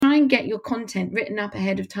get your content written up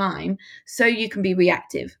ahead of time so you can be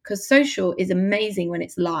reactive, because social is amazing when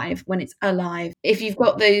it's live, when it's alive. If you've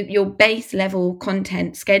got your base level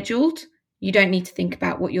content scheduled, you don't need to think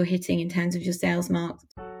about what you're hitting in terms of your sales marks.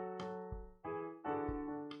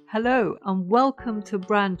 Hello and welcome to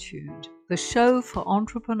Brandtude, the show for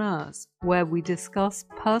entrepreneurs where we discuss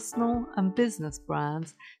personal and business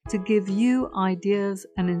brands to give you ideas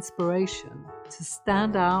and inspiration to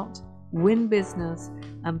stand out, win business,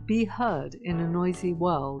 and be heard in a noisy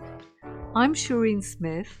world. I'm Shireen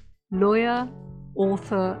Smith, lawyer,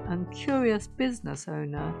 author, and curious business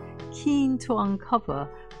owner, keen to uncover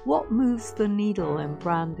what moves the needle in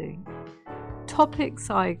branding. Topics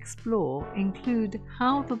I explore include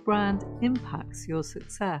how the brand impacts your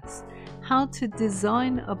success, how to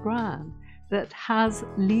design a brand that has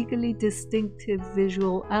legally distinctive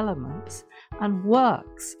visual elements and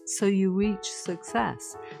works so you reach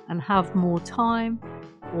success and have more time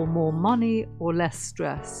or more money or less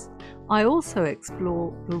stress. I also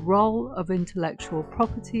explore the role of intellectual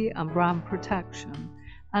property and brand protection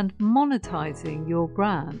and monetizing your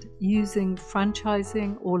brand using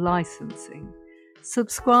franchising or licensing.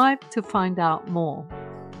 Subscribe to find out more.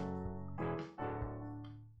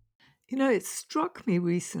 You know, it struck me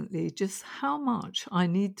recently just how much I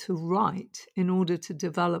need to write in order to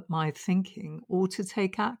develop my thinking or to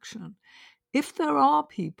take action. If there are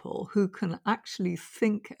people who can actually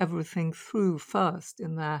think everything through first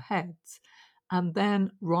in their heads and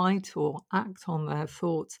then write or act on their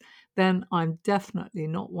thoughts, then I'm definitely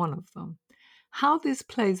not one of them. How this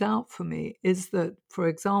plays out for me is that, for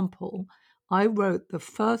example, I wrote the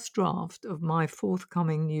first draft of my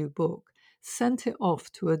forthcoming new book, sent it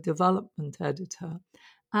off to a development editor,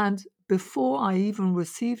 and before I even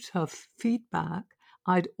received her feedback,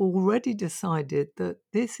 I'd already decided that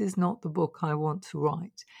this is not the book I want to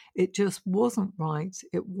write. It just wasn't right.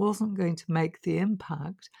 It wasn't going to make the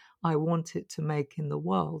impact I want it to make in the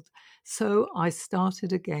world. So I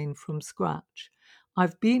started again from scratch.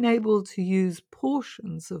 I've been able to use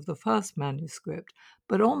portions of the first manuscript,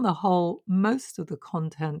 but on the whole, most of the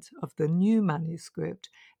content of the new manuscript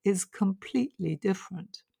is completely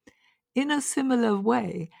different. In a similar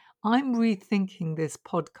way, I'm rethinking this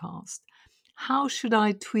podcast. How should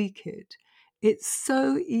I tweak it? It's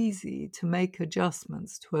so easy to make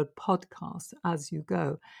adjustments to a podcast as you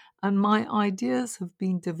go, and my ideas have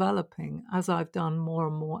been developing as I've done more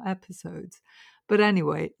and more episodes. But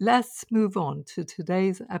anyway, let's move on to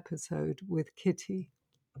today's episode with Kitty.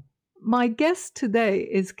 My guest today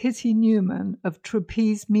is Kitty Newman of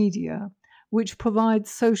Trapeze Media, which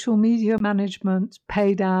provides social media management,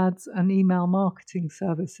 paid ads, and email marketing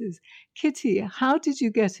services. Kitty, how did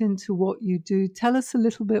you get into what you do? Tell us a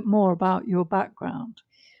little bit more about your background.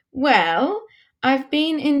 Well, I've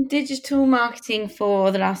been in digital marketing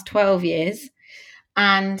for the last 12 years,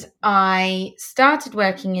 and I started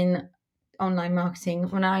working in online marketing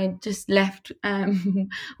when I just left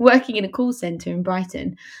working in a call centre in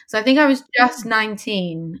Brighton. So I think I was just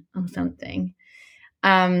 19 or something.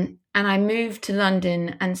 And I moved to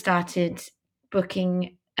London and started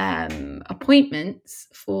booking appointments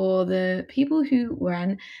for the people who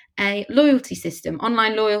ran a loyalty system,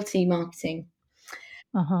 online loyalty marketing.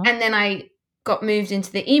 And then I got moved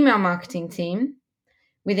into the email marketing team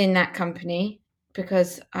within that company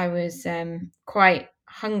because I was quite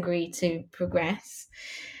hungry to progress.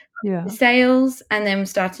 Yeah. Sales, and then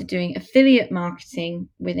started doing affiliate marketing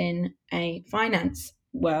within a finance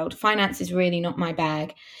world. Finance is really not my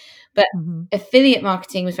bag, but affiliate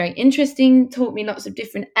marketing was very interesting, taught me lots of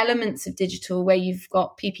different elements of digital where you've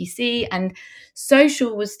got PPC, and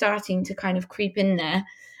social was starting to kind of creep in there.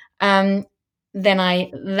 Then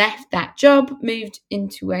I left that job, moved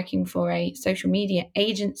into working for a social media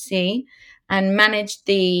agency and managed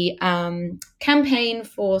the campaign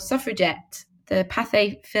for Suffragette, the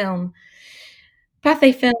Pathé film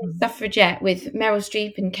Suffragette with Meryl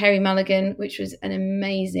Streep and Kerry Mulligan, which was an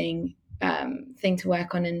amazing thing to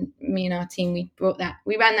work on. And me and our team, we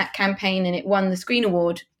ran that campaign, and it won the Screen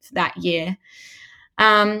Award for that year.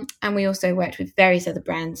 And we also worked with various other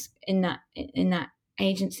brands in that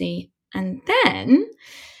agency. And then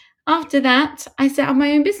after that, I set up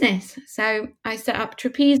my own business. So I set up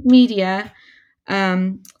Trapeze Media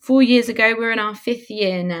 4 years ago. We're in our 5th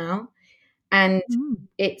year now. And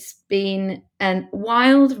it's been a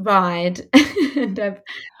wild ride.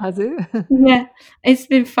 Has it? Yeah, it's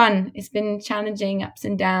been fun. It's been challenging, ups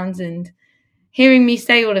and downs. And hearing me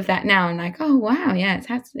say all of that now, I'm like, oh, wow, yeah,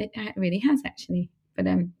 it really has actually. But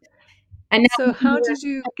and so how did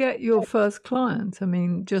you get your first client? I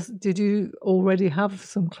mean, did you already have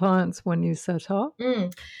some clients when you set up?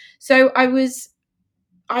 So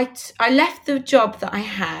I left the job that I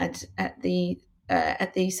had at the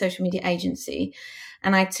social media agency,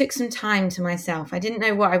 and I took some time to myself. I didn't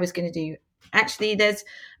know what I was going to do. Actually, there's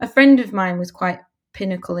a friend of mine was quite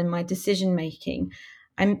pinnacle in my decision making.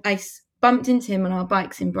 I bumped into him on our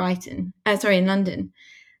bikes in in London,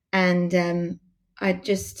 and I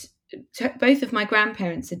just both of my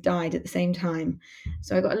grandparents had died at the same time,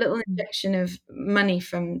 so I got a little injection of money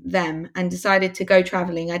from them and decided to go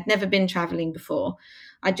traveling. I'd never been traveling before.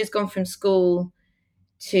 I'd just gone from school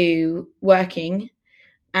to working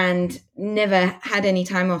and never had any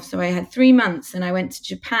time off, so I had 3 months, and I went to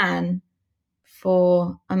Japan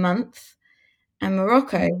for a month and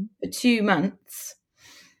Morocco for 2 months.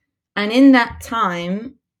 And in that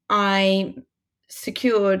time, I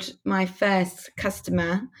secured my first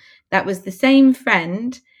customer that was the same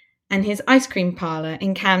friend and his ice cream parlor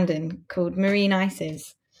in Camden called Marine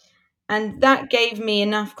Ices. And that gave me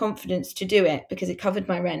enough confidence to do it because it covered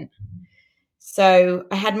my rent. So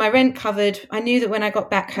I had my rent covered. I knew that when I got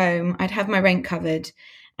back home, I'd have my rent covered.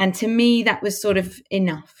 And to me, that was sort of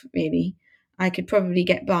enough, really. I could probably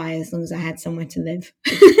get by as long as I had somewhere to live.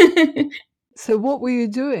 So what were you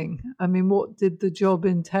doing? I mean, what did the job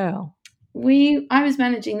entail? I was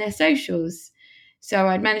managing their socials. So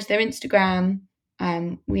I'd manage their Instagram.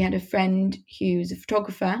 We had a friend who's a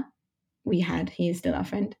photographer. He is still our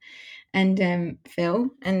friend, and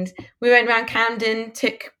Phil. And we went around Camden,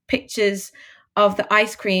 took pictures of the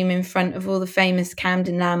ice cream in front of all the famous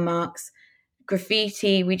Camden landmarks,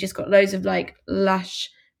 graffiti. We just got loads of like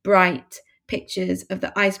lush, bright pictures of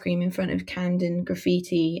the ice cream in front of Camden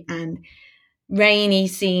graffiti and rainy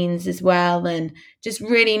scenes as well, and just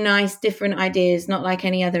really nice different ideas, not like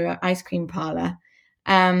any other ice cream parlor.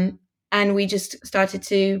 And we just started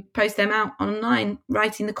to post them out online,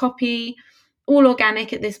 writing the copy, all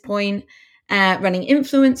organic at this point, running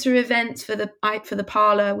influencer events for the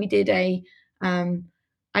parlor. We did a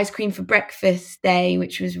ice cream for breakfast day,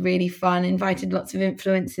 which was really fun, invited lots of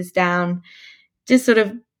influencers down, just sort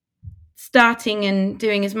of starting and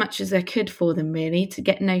doing as much as I could for them, really, to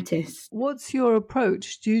get noticed. What's your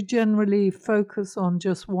approach? Do you generally focus on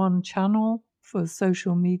just one channel for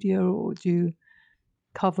social media, or do you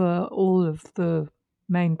cover all of the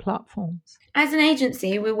main platforms? As an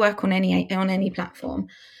agency, we work on any platform,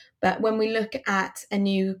 but when we look at a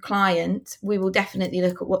new client, we will definitely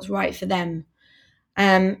look at what's right for them.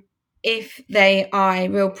 If they are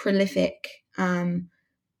real prolific,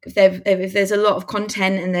 if there's a lot of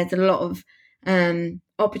content and there's a lot of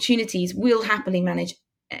opportunities, we'll happily manage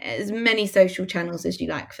as many social channels as you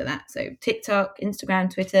like for that. So TikTok,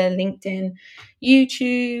 Instagram, Twitter, LinkedIn,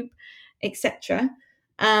 YouTube, etc.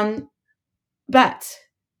 But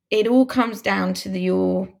it all comes down to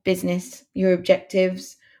your business, your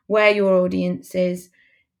objectives, where your audience is.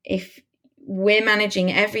 If we're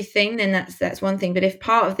managing everything, then that's one thing. But if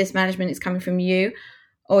part of this management is coming from you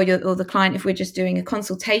or the client, if we're just doing a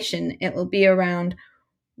consultation, it will be around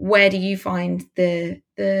where do you find the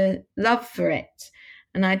love for it.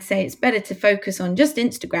 And I'd say it's better to focus on just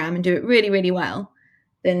Instagram and do it really, really well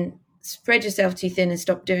than spread yourself too thin and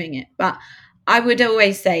stop doing it. But I would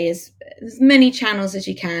always say as many channels as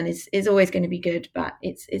you can is always going to be good, but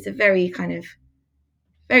it's a very kind of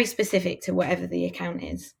very specific to whatever the account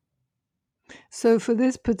is. So for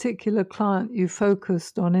this particular client, you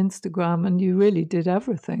focused on Instagram and you really did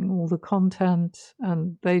everything, all the content,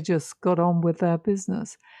 and they just got on with their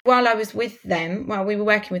business. While I was with them, while we were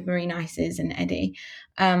working with Marine Ices and Eddie,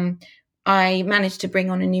 I managed to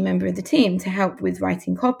bring on a new member of the team to help with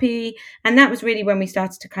writing copy. And that was really when we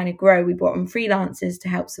started to kind of grow. We brought on freelancers to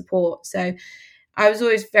help support. So I was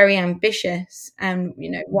always very ambitious. And,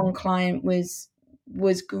 one client was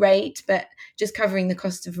great, but just covering the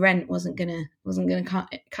cost of rent wasn't gonna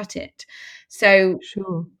cut it. So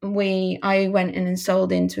Sure. I went in and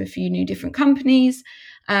sold into a few new different companies.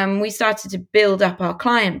 We started to build up our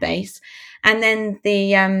client base, and then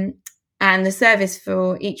the service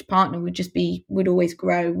for each partner would always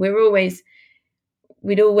grow.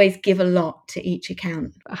 We'd always give a lot to each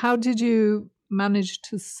account. How did you manage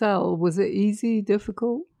to sell? Was it easy,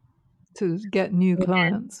 difficult to get new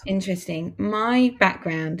clients? Interesting. My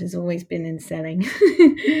background has always been in selling.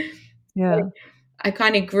 Yeah. I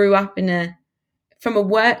kind of grew up from a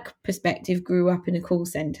work perspective, grew up in a call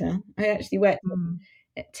center. I actually worked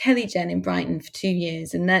at Telegen in Brighton for 2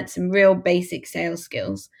 years and learnt some real basic sales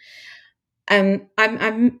skills.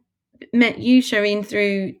 I've met you, Shireen,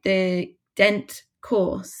 through the Dent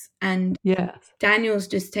course, and Yes. Daniel's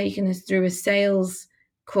just taken us through a sales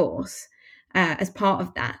course as part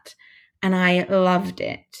of that, and I loved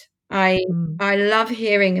it. I love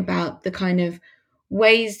hearing about the kind of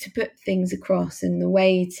ways to put things across and the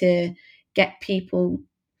way to get people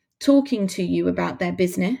talking to you about their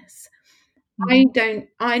business. Mhm.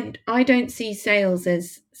 I don't see sales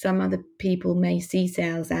as some other people may see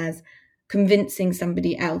sales as convincing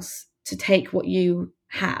somebody else to take what you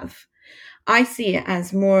have. I see it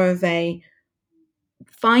as more of a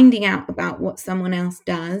finding out about what someone else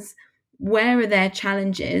does, where are their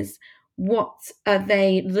challenges, what are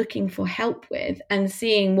they looking for help with, and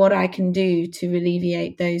seeing what I can do to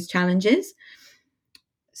alleviate those challenges.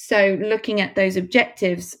 So looking at those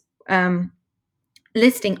objectives,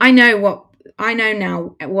 listing, I know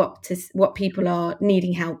now what people are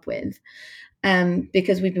needing help with,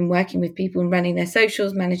 because we've been working with people and running their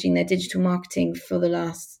socials, managing their digital marketing for the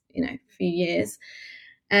last few years,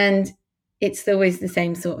 and it's always the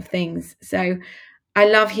same sort of things. So I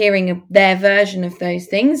love hearing their version of those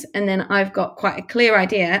things, and then I've got quite a clear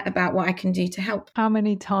idea about what I can do to help. How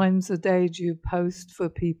many times a day do you post for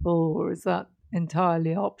people, or is that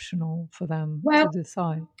entirely optional for them Well, to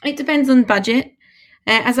decide? it depends on budget.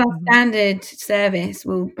 As our Mhm. standard service,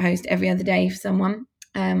 we'll post every other day for someone,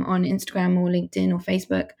 on Instagram or LinkedIn or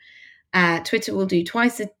Facebook. Twitter will do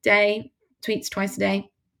twice a day, tweets twice a day.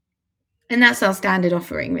 And that's our standard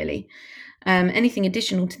offering, really. Anything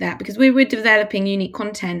additional to that, because we're developing unique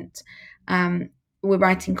content, we're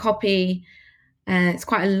writing copy, it's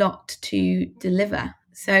quite a lot to deliver.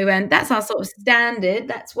 So that's our sort of standard.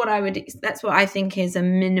 That's what I think is a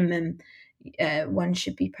minimum one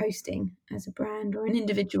should be posting as a brand or an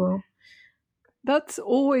individual. That's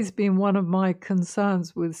always been one of my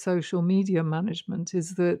concerns with social media management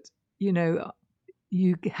is that,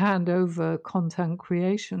 you hand over content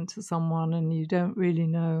creation to someone and you don't really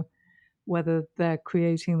know whether they're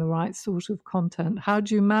creating the right sort of content. How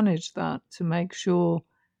do you manage that to make sure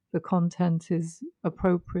the content is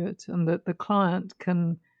appropriate and that the client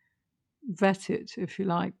can vet it, if you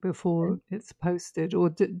like, before it's posted? Or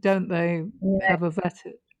don't they ever vet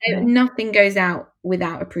it? No? Nothing goes out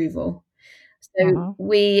without approval. So Uh-huh.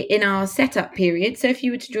 we, in our setup period, so if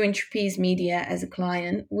you were to join Trapeze Media as a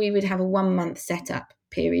client, we would have a 1 month setup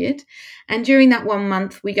period. And during that 1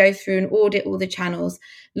 month, we go through and audit all the channels,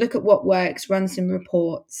 look at what works, run some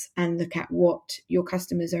reports, and look at what your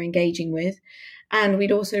customers are engaging with. And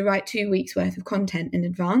we'd also write 2 weeks worth of content in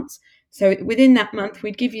advance. So within that month,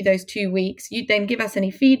 we'd give you those 2 weeks. You'd then give us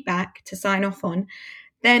any feedback to sign off on.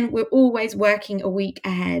 Then we're always working a week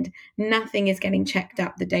ahead. Nothing is getting checked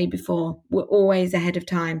up the day before. We're always ahead of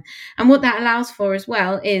time. And what that allows for as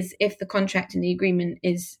well is, if the contract and the agreement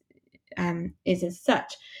is as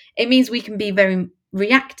such, it means we can be very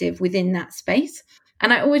reactive within that space.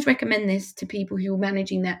 And I always recommend this to people who are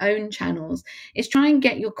managing their own channels, is try and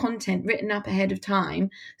get your content written up ahead of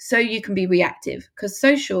time so you can be reactive, because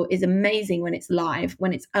social is amazing when it's live,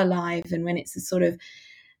 when it's alive, and when it's a sort of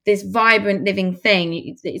this vibrant living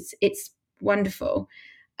thing. It's wonderful.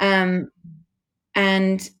 And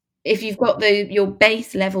if you've got your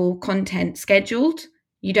base level content scheduled,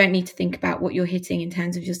 you don't need to think about what you're hitting in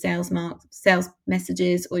terms of your sales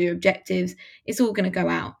messages or your objectives. It's all going to go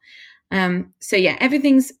out. So yeah,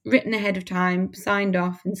 everything's written ahead of time, signed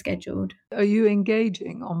off and scheduled. Are you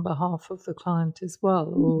engaging on behalf of the client as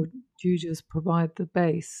well, or do you just provide the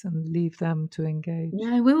base and leave them to engage?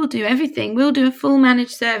 No, we will do everything. We'll do a full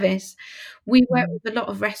managed service. We work Mm. with a lot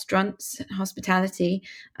of restaurants, hospitality,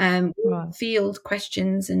 Right. field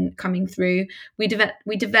questions and coming through. We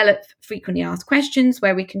develop frequently asked questions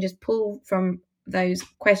where we can just pull from those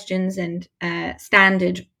questions and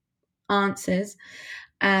standard answers.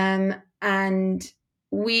 And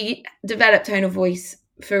we develop tone of voice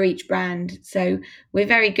for each brand. So we're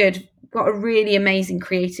very good. Got a really amazing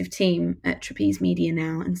creative team at Trapeze Media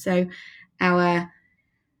now. And so our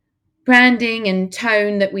branding and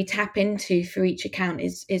tone that we tap into for each account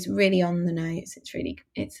is really on the nose.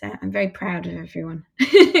 I'm very proud of everyone.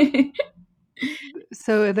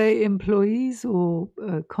 So are they employees or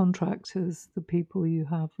contractors, the people you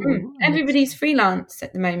have, or a mixture? Everybody's freelance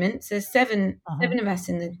at the moment. So seven Uh-huh. seven of us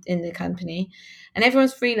in the company, and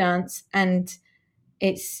everyone's freelance, and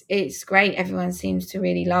it's great. Everyone seems to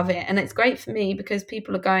really love it, and it's great for me because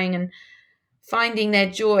people are going and finding their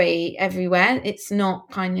joy everywhere. It's not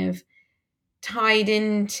kind of tied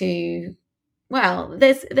into, well,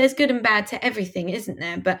 there's good and bad to everything, isn't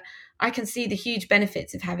there? But I can see the huge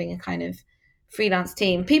benefits of having a kind of freelance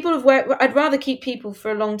team. People have worked. I'd rather keep people for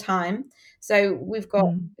a long time. So we've got,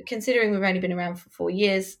 Mm. considering we've only been around for 4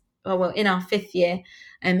 years, well, in our 5th year,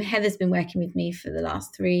 Heather's been working with me for the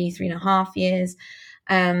last 3.5 years,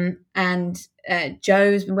 and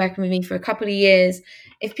Joe's been working with me for a couple of years.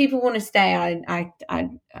 If people want to stay, I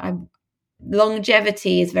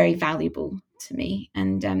longevity is very valuable to me.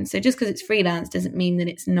 And so just because it's freelance doesn't mean that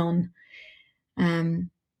it's not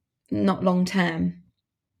long term.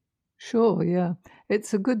 Sure, yeah.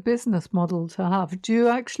 It's a good business model to have. Do you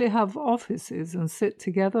actually have offices and sit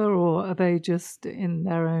together, or are they just in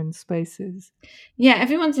their own spaces? Yeah,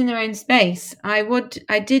 everyone's in their own space. I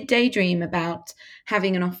did daydream about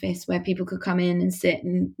having an office where people could come in and sit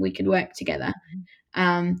and we could work together.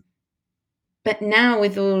 Um, but now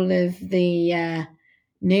with all of the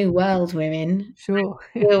new world we're in, Sure.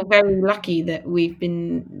 I feel very lucky that we've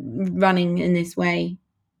been running in this way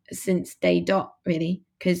since day dot, really,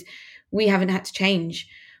 because we haven't had to change.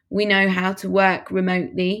 We know how to work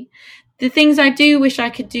remotely. The things I do wish I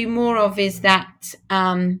could do more of is that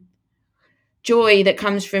joy that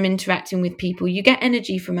comes from interacting with people. You get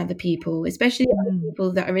energy from other people, especially other Mm,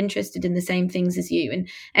 people that are interested in the same things as you. And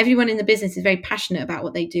everyone in the business is very passionate about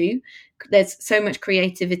what they do. There's so much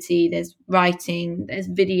creativity. There's writing, there's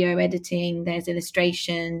video editing, there's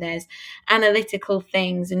illustration, there's analytical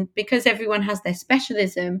things. And because everyone has their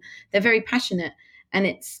specialism, they're very passionate. And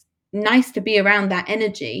it's nice to be around that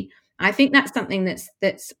energy. I think that's something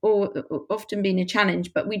often been a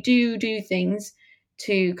challenge, but we do things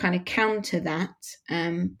to kind of counter that.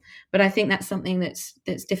 But I think that's something that's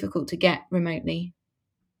difficult to get remotely.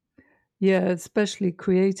 yeah, especially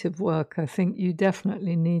creative work. I think you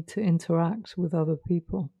definitely need to interact with other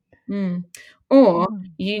people. Mm. Or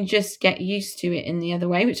Mm, you just get used to it in the other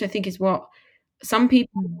way, which I think is what some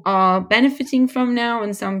people mm, are benefiting from now,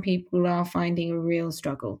 and some people are finding a real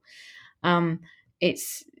struggle. Um,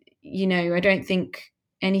 it's I don't think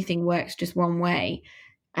anything works just one way.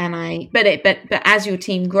 But as your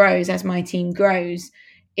team grows, as my team grows,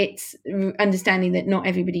 it's understanding that not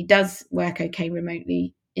everybody does work okay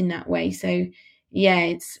remotely in that way. So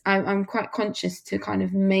yeah, I'm quite conscious to kind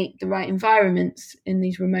of make the right environments in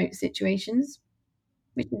these remote situations,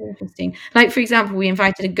 which is interesting. Like, for example, we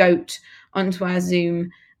invited a goat onto our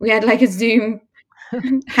Zoom. We had like a Zoom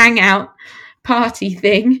hangout party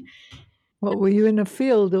thing. What, were you in a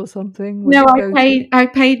field or something with No, the goat? I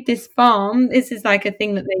paid this farm. This is like a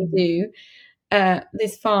thing that they Mm. do.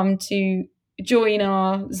 This farm to join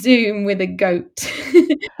our Zoom with a goat,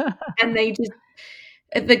 and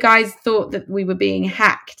the guys thought that we were being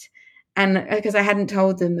hacked, and because I hadn't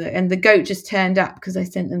told them that, and the goat just turned up because I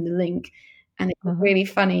sent them the link, and it was Uh-huh. really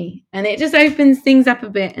funny, and it just opens things up a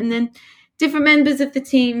bit, and then different members of the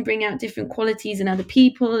team bring out different qualities in other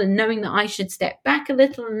people, and knowing that I should step back a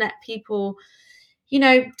little and let people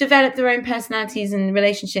develop their own personalities and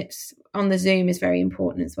relationships on the Zoom is very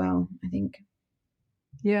important as well, I think.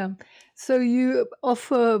 Yeah. So you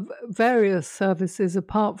offer various services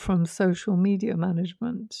apart from social media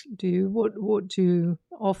management. Do you? What do you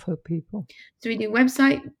offer people? So we do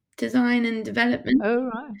website design and development. Oh,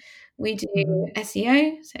 right. We do Hmm.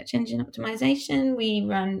 SEO, search engine optimization. We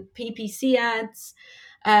run PPC ads.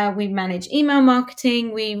 We manage email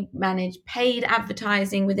marketing. We manage paid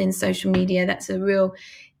advertising within social media. That's a real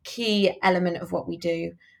key element of what we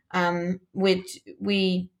do.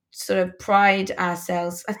 We sort of pride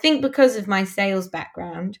ourselves, I think, because of my sales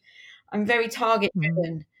background. I'm very target Hmm.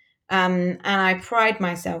 driven, and I pride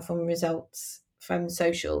myself on results from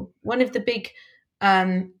social. One of the big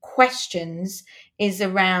questions is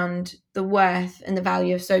around the worth and the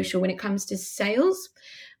value of social when it comes to sales,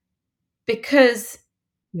 because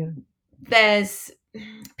Yeah. there's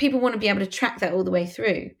people want to be able to track that all the way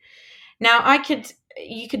through. Now,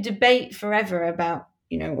 you could debate forever about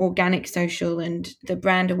organic social and the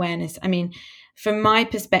brand awareness. I mean, from my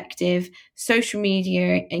perspective, social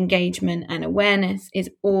media engagement and awareness is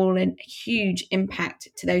all a huge impact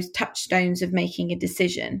to those touchstones of making a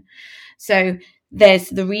decision. So there's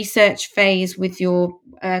the research phase with your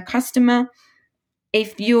customer.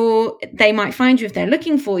 They might find you if they're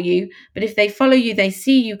looking for you, but if they follow you, they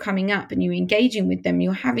see you coming up and you're engaging with them,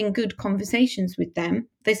 you're having good conversations with them.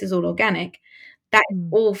 This is all organic. That is Mm.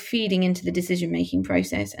 all feeding into the decision making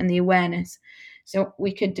process and the awareness. So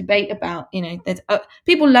we could debate about, there's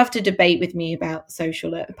people love to debate with me about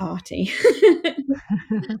social at a party.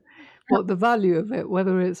 What the value of it,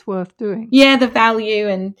 whether it's worth doing. Yeah, the value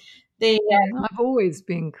and the I've always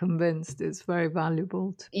been convinced it's very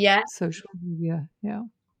valuable to yeah. social media. Yeah.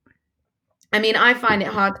 I mean, I find it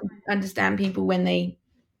hard to understand people when they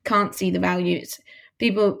can't see the value.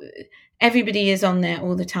 People, everybody is on there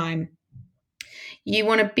all the time. You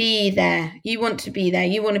want to be there. You want to be there.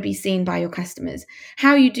 You want to be seen by your customers.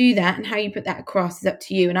 How you do that and how you put that across is up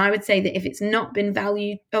to you. And I would say that if it's not been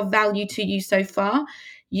of value to you so far,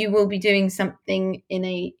 you will be doing something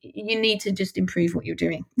you need to just improve what you're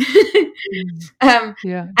doing.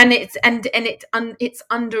 Yeah. And it's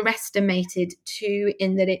underestimated too,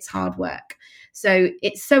 in that it's hard work. So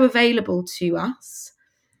it's so available to us.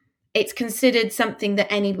 It's considered something that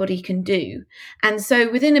anybody can do. And so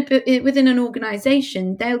within an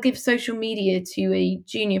organization, they'll give social media to a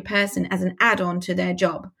junior person as an add-on to their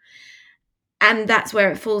job. And that's where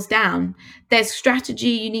it falls down. There's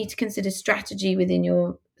strategy. You need to consider strategy within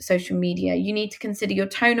your social media. You need to consider your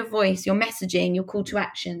tone of voice, your messaging, your call to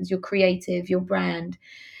actions, your creative, your brand.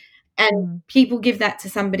 And people give that to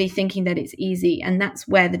somebody thinking that it's easy. And that's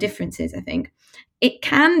where the difference is, I think. It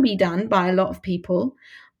can be done by a lot of people,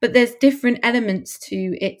 but there's different elements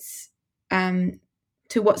to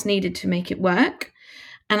to what's needed to make it work.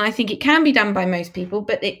 And I think it can be done by most people,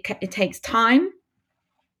 but it takes time.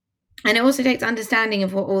 And it also takes understanding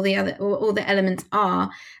of what all the elements are,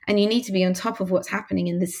 and you need to be on top of what's happening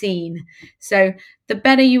in the scene. So the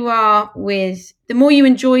better you are the more you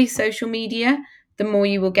enjoy social media, the more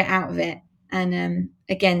you will get out of it. And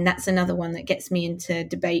again, that's another one that gets me into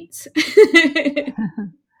debates.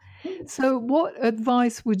 So what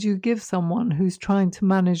advice would you give someone who's trying to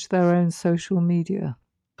manage their own social media?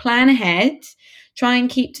 Plan ahead. Try and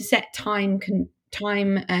keep to set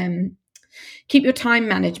keep your time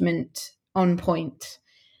management on point,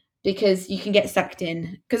 because you can get sucked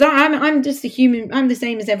in. Because I'm just a human. I'm the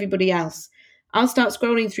same as everybody else. I'll start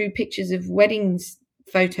scrolling through pictures of weddings,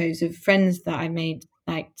 photos of friends that I made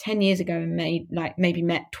like 10 years ago and maybe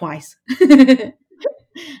met twice.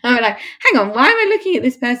 I'm like, hang on, why am I looking at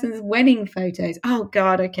this person's wedding photos? Oh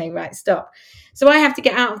God, okay, right, stop. So I have to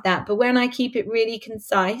get out of that. But when I keep it really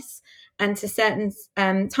concise and to certain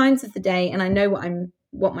times of the day, and I know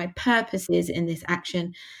what my purpose is in this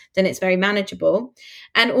action, then it's very manageable.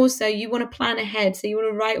 And also you want to plan ahead. So you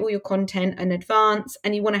want to write all your content in advance,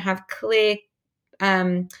 and you want to have clear,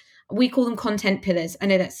 we call them content pillars. I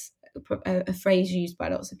know that's a phrase used by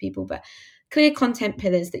lots of people, but clear content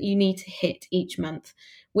pillars that you need to hit each month,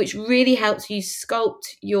 which really helps you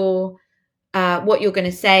sculpt your what you're going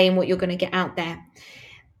to say and what you're going to get out there.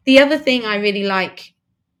 The other thing I really like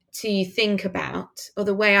to think about, or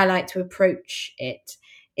the way I like to approach it,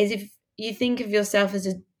 is if you think of yourself as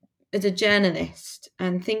a journalist,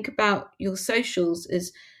 and think about your socials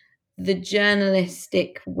as the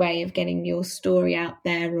journalistic way of getting your story out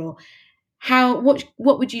there, or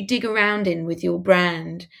what would you dig around in with your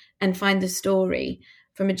brand and find the story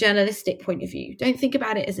from a journalistic point of view. Don't think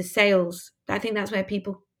about it as a sales. I think that's where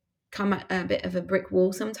people come at a bit of a brick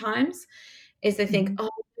wall sometimes, is they think, oh,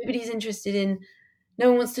 nobody's interested in, no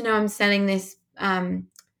one wants to know I'm selling this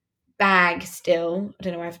bag still. I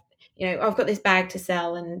don't know, I've got this bag to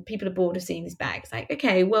sell and people are bored of seeing this bag. It's like,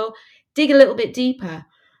 okay, well, dig a little bit deeper.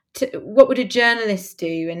 What would a journalist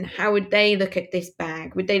do, and how would they look at this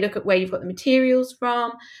bag? Would they look at where you've got the materials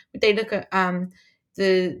from? Would they look at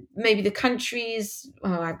maybe the countries?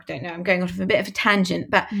 Oh, I don't know. I'm going off of a bit of a tangent,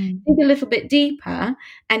 but dig a little bit deeper,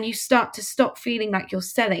 and you start to stop feeling like you're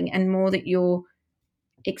selling, and more that you're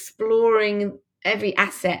exploring every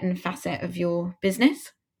asset and facet of your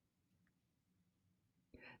business.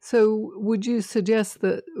 So would you suggest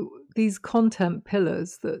that these content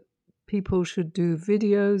pillars, that people should do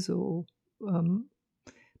videos or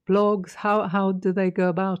blogs? How do they go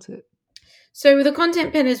about it? So the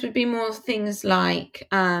content pillars would be more things like,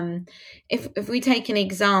 if we take an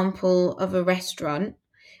example of a restaurant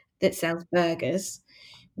that sells burgers,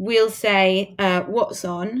 we'll say what's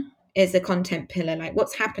on is a content pillar, like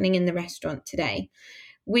what's happening in the restaurant today.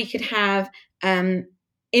 We could have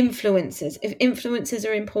influencers. If influencers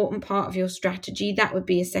are an important part of your strategy, that would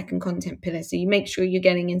be a second content pillar. So you make sure you're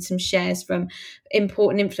getting in some shares from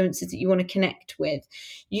important influencers that you want to connect with.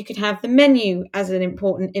 You could have the menu as an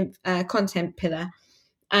important content pillar,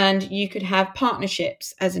 and you could have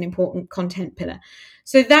partnerships as an important content pillar.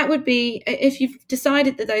 So that would be, if you've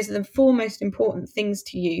decided that those are the four most important things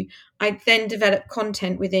to you, I then develop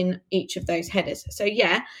content within each of those headers. So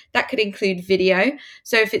yeah, that could include video.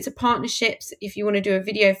 So if it's a partnerships, if you want to do a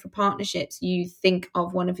video for partnerships, you think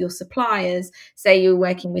of one of your suppliers, say you're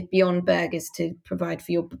working with Beyond Burgers to provide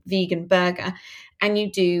for your vegan burger, and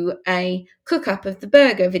you do a cook up of the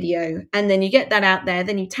burger video, and then you get that out there,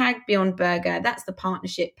 then you tag Beyond Burger. That's the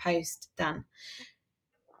partnership post done.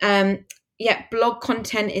 Blog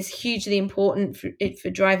content is hugely important for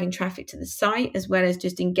driving traffic to the site, as well as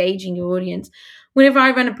just engaging your audience. Whenever I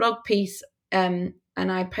run a blog piece,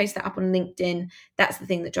 and I post that up on LinkedIn, that's the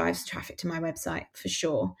thing that drives traffic to my website for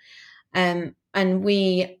sure. And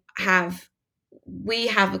we have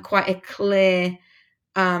quite a clear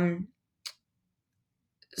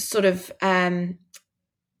sort of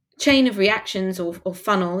chain of reactions or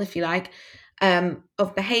funnel, if you like,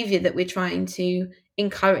 of behavior that we're trying to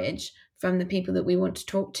encourage from the people that we want to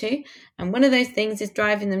talk to. And one of those things is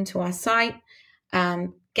driving them to our site,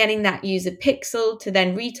 getting that user pixel to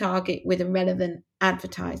then retarget with a relevant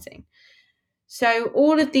advertising. So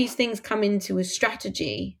all of these things come into a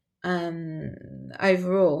strategy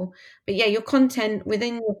overall. But yeah, your content,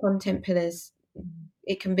 within your content pillars,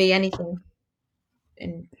 it can be anything.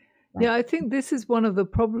 Yeah, I think this is one of the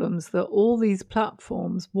problems, that all these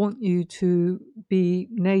platforms want you to be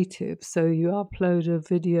native. So you upload a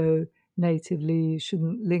video natively, you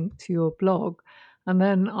shouldn't link to your blog. And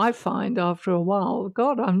then I find after a while,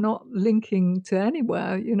 God, I'm not linking to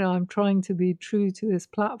anywhere. I'm trying to be true to this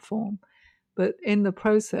platform. But in the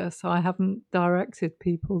process, I haven't directed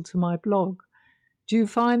people to my blog. Do you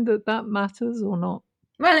find that matters or not?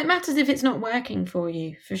 Well, it matters if it's not working for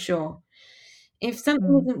you, for sure. If something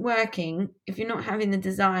Mm. isn't working, if you're not having the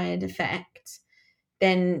desired effect,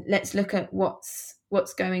 then let's look at what's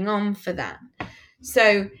going on for that.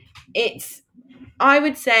 So I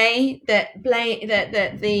would say that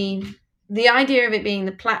the idea of it being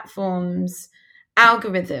the platform's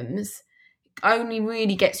algorithms only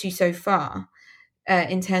really gets you so far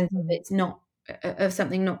in terms of Mm. it's not of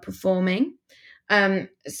something not performing.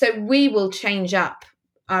 So we will change up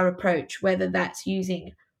our approach, whether that's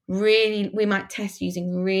we might test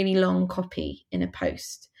using really long copy in a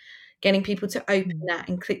post, getting people to open that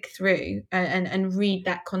and click through and read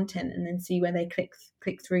that content and then see where they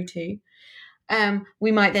click through to.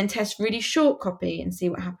 We might then test really short copy and see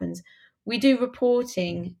what happens. We do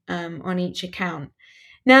reporting on each account.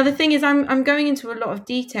 Now, the thing is, I'm going into a lot of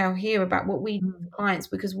detail here about what we do for clients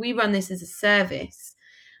because we run this as a service.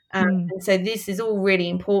 And so this is all really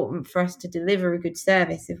important for us to deliver a good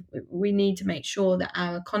service. If we need to make sure that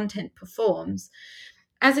our content performs.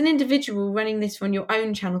 As an individual running this on your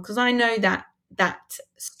own channel, because I know that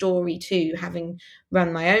story too, having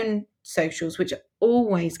run my own socials, which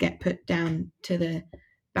always get put down to the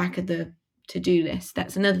back of the to-do list.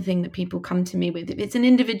 That's another thing that people come to me with. If it's an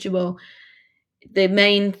individual, the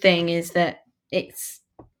main thing is that it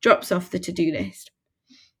drops off the to-do list.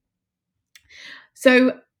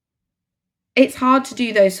 So it's hard to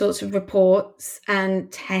do those sorts of reports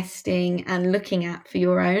and testing and looking at for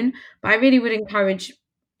your own, but I really would encourage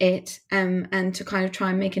it and to kind of try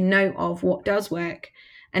and make a note of what does work,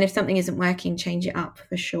 and if something isn't working, change it up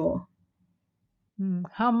for sure.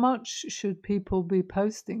 How much should people be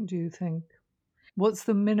posting, do you think? What's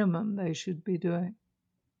the minimum they should be doing?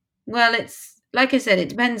 Well, it's like I said, it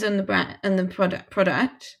depends on the brand and the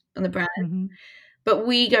product on the brand. Mm-hmm. But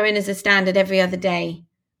we go in as a standard every other day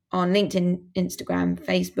on LinkedIn, Instagram,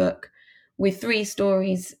 Facebook, with 3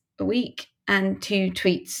 stories a week and 2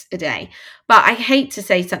 tweets a day. But I hate to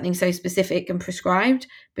say something so specific and prescribed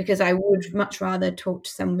because I would much rather talk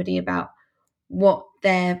to somebody about what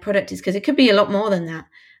their product is, because it could be a lot more than that.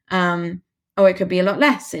 Or it could be a lot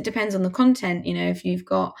less. It depends on the content, if you've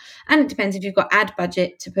got, and it depends if you've got ad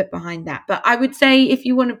budget to put behind that. But I would say if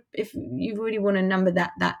you really want to number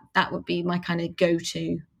that would be my kind of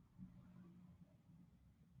go-to.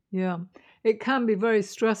 Yeah, it can be very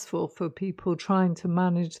stressful for people trying to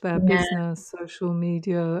manage their Yeah, business, social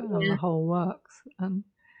media, and yeah. the whole works, and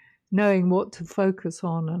knowing what to focus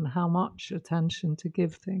on and how much attention to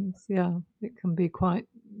give things. Yeah, it can be quite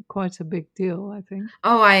a big deal, I think.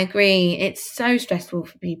 Oh, I agree. It's so stressful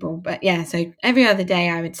for people. But yeah, so every other day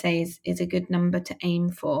I would say is a good number to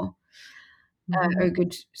aim for, Mm-hmm. or a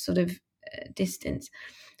good sort of distance.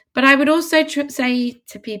 But I would also say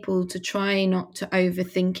to people to try not to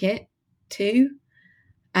overthink it too.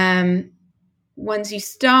 Once you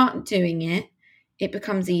start doing it, it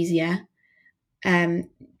becomes easier.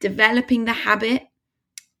 Developing the habit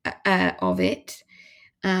of it.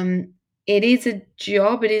 It is a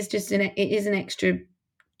job. It is an extra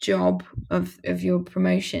job of your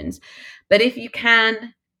promotions. But if you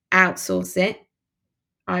can outsource it,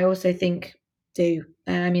 I also think do.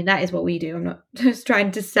 I mean, that is what we do. I'm not just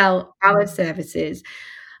trying to sell our services.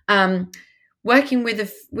 Working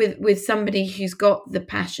with somebody who's got the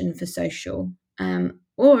passion for social,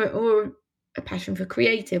 or a passion for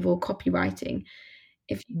creative or copywriting.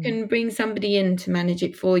 If you can bring somebody in to manage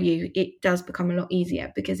it for you, it does become a lot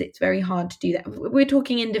easier because it's very hard to do that. We're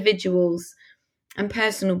talking individuals and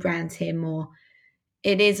personal brands here more.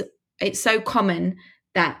 It's so common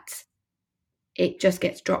that it just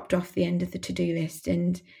gets dropped off the end of the to-do list,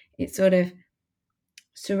 and it sort of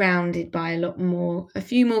surrounded by a lot more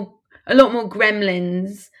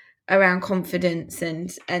gremlins around confidence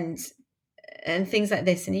and things like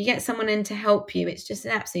this, and you get someone in to help you, it's just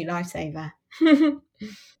an absolute lifesaver.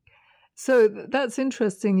 So that's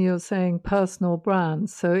interesting. You're saying personal brand.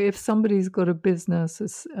 So if somebody's got a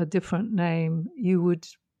business, a different name, you would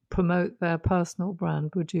promote their personal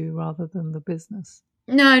brand, would you, rather than the business?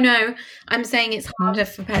 No, I'm saying it's No, harder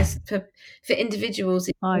for individuals.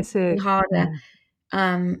 I It's see. harder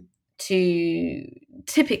Mm. to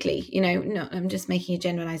typically, no, I'm just making a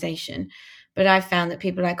generalization, but I've found that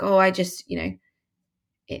people are like, oh, I just,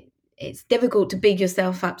 it's difficult to big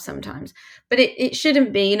yourself up sometimes, but it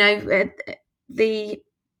shouldn't be, the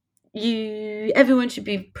everyone should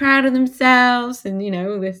be proud of themselves and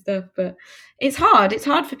all this stuff, but it's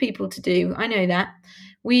hard for people to do. I know that.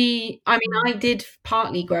 I did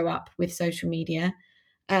partly grow up with social media,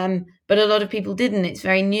 but a lot of people didn't. It's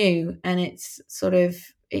very new, and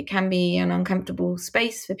it can be an uncomfortable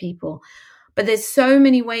space for people, but there's so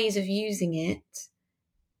many ways of using it.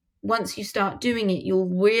 Once you start doing it, you'll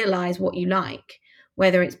realize what you like,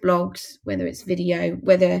 whether it's blogs, whether it's video,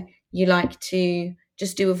 whether you like to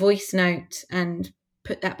just do a voice note and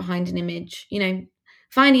put that behind an image.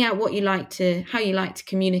 Finding out how you like to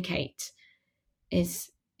communicate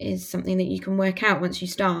is something that you can work out once you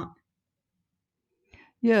start.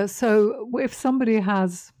 Yeah. So if somebody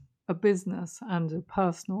has a business and a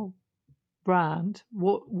personal brand,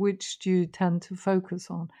 which do you tend to focus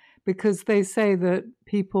on? Because they say that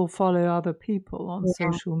people follow other people on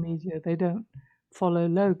Yeah. social media. They don't follow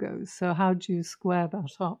logos. So how do you square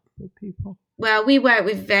that up with people? Well, we work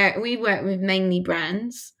with mainly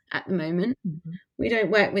brands at the moment. Mhm. We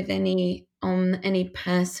don't work with any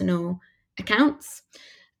personal accounts.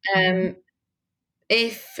 Mhm. Um,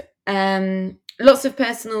 if lots of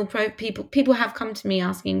people have come to me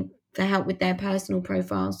asking for help with their personal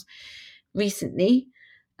profiles recently,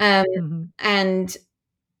 Mhm. and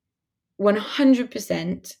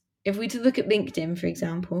 100%, if we to look at LinkedIn, for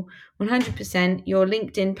example, 100% your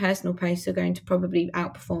LinkedIn personal posts are going to probably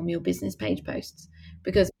outperform your business page posts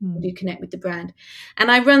because Mm. you do connect with the brand.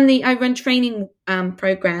 And I run training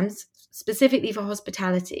programs specifically for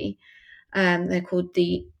hospitality. They're called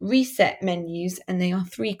the Reset Menus, and they are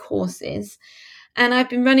 3 courses. And I've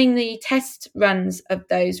been running the test runs of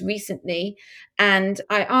those recently. And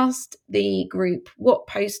I asked the group what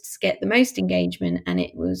posts get the most engagement, and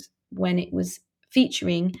it was when it was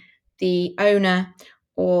featuring the owner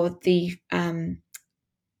or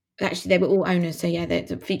actually they were all owners, so yeah, they're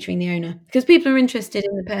featuring the owner because people are interested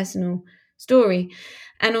in the personal story.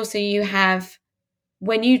 And also you have,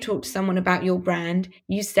 when you talk to someone about your brand,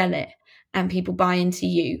 you sell it and people buy into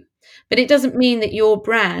you. But it doesn't mean that your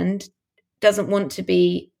brand doesn't want to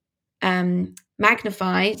be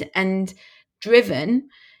magnified and driven.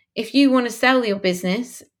 If you want to sell your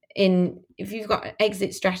business, if you've got an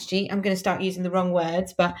exit strategy, I'm going to start using the wrong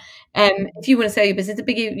words, but if you want to sell your business, the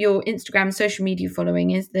bigger your Instagram social media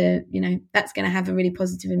following is, that's going to have a really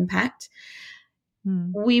positive impact.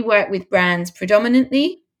 Mm. We work with brands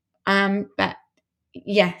predominantly, but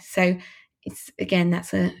yeah, so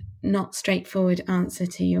that's a not straightforward answer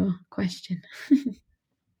to your question.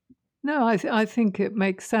 No, I think it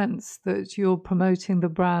makes sense that you're promoting the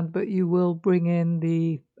brand, but you will bring in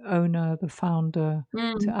the owner, the founder,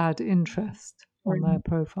 Mm. to add interest on their Mm.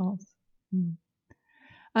 profiles. Mm.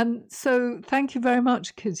 And so, thank you very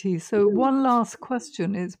much, Kitty. So, one last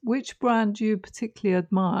question is, which brand do you particularly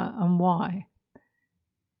admire and why?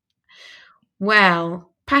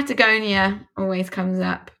 Well, Patagonia always comes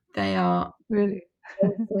up. They are Really?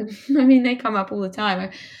 awesome. I mean, they come up all the time.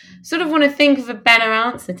 I sort of want to think of a better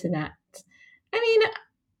answer to that. I mean,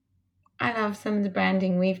 I love some of the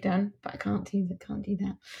branding we've done, but I can't do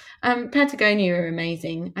that. Patagonia are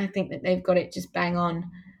amazing. I think that they've got it just bang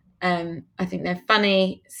on. I think they're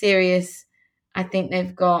funny, serious. I think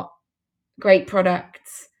they've got great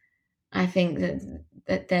products. I think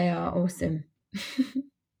that they are awesome.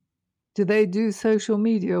 Do they do social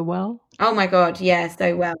media well? Oh my god, yeah,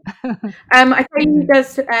 so well. I tell you who Really?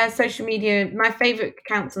 does social media. My favourite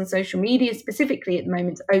accounts on social media, specifically at the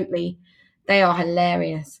moment, is Oatly. They are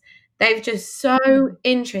hilarious. They've just so Mm.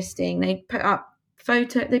 interesting. They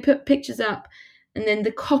put pictures up, and then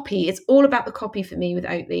the copy. It's all about the copy for me with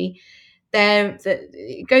Oatly.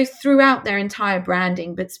 It goes throughout their entire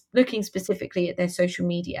branding, but looking specifically at their social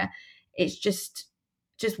media, it's just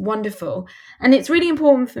wonderful. And it's really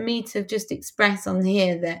important for me to just express on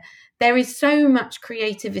here that there is so much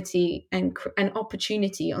creativity and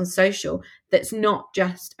opportunity on social that's not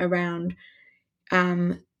just around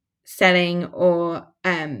selling or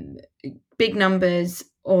big numbers.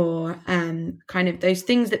 or kind of those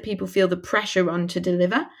things that people feel the pressure on to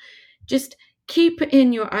deliver. Just keep it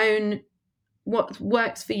in your own, what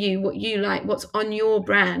works for you, what you like, what's on your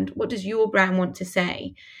brand, what does your brand want to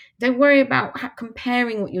say. Don't worry about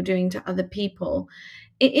comparing what you're doing to other people.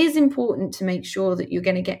 It is important to make sure that you're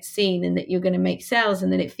going to get seen and that you're going to make sales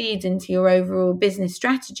and that it feeds into your overall business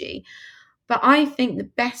strategy. But I think the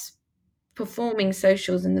best performing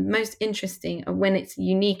socials and the most interesting are when it's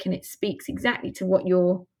unique and it speaks exactly to what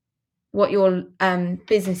your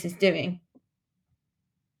business is doing.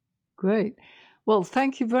 Great. Well,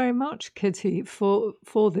 thank you very much, Kitty, for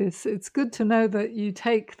this. It's good to know that you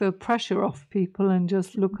take the pressure off people and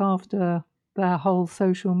just look after their whole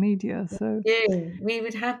social media. So We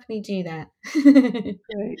would happily do that.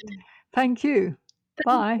 great. Thank you. Thank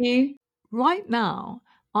Bye. you. Right now,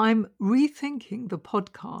 I'm rethinking the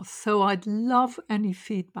podcast, so I'd love any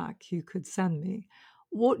feedback you could send me.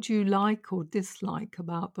 What do you like or dislike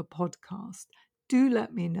about the podcast? Do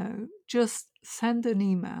let me know. Just send an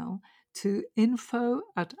email to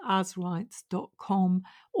info@asrights.com,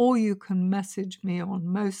 or you can message me on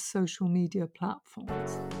most social media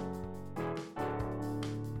platforms.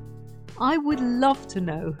 I would love to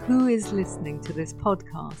know who is listening to this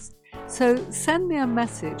podcast. So send me a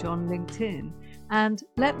message on LinkedIn and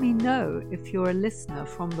let me know if you're a listener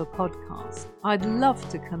from the podcast. I'd love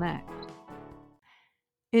to connect.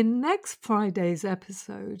 In next Friday's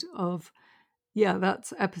episode of,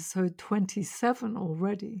 that's episode 27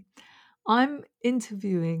 already, I'm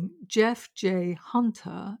interviewing Jeff J.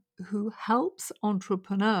 Hunter, who helps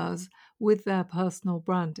entrepreneurs with their personal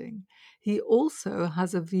branding. He also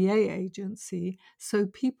has a VA agency so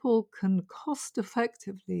people can cost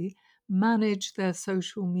effectively manage their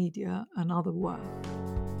social media and other work.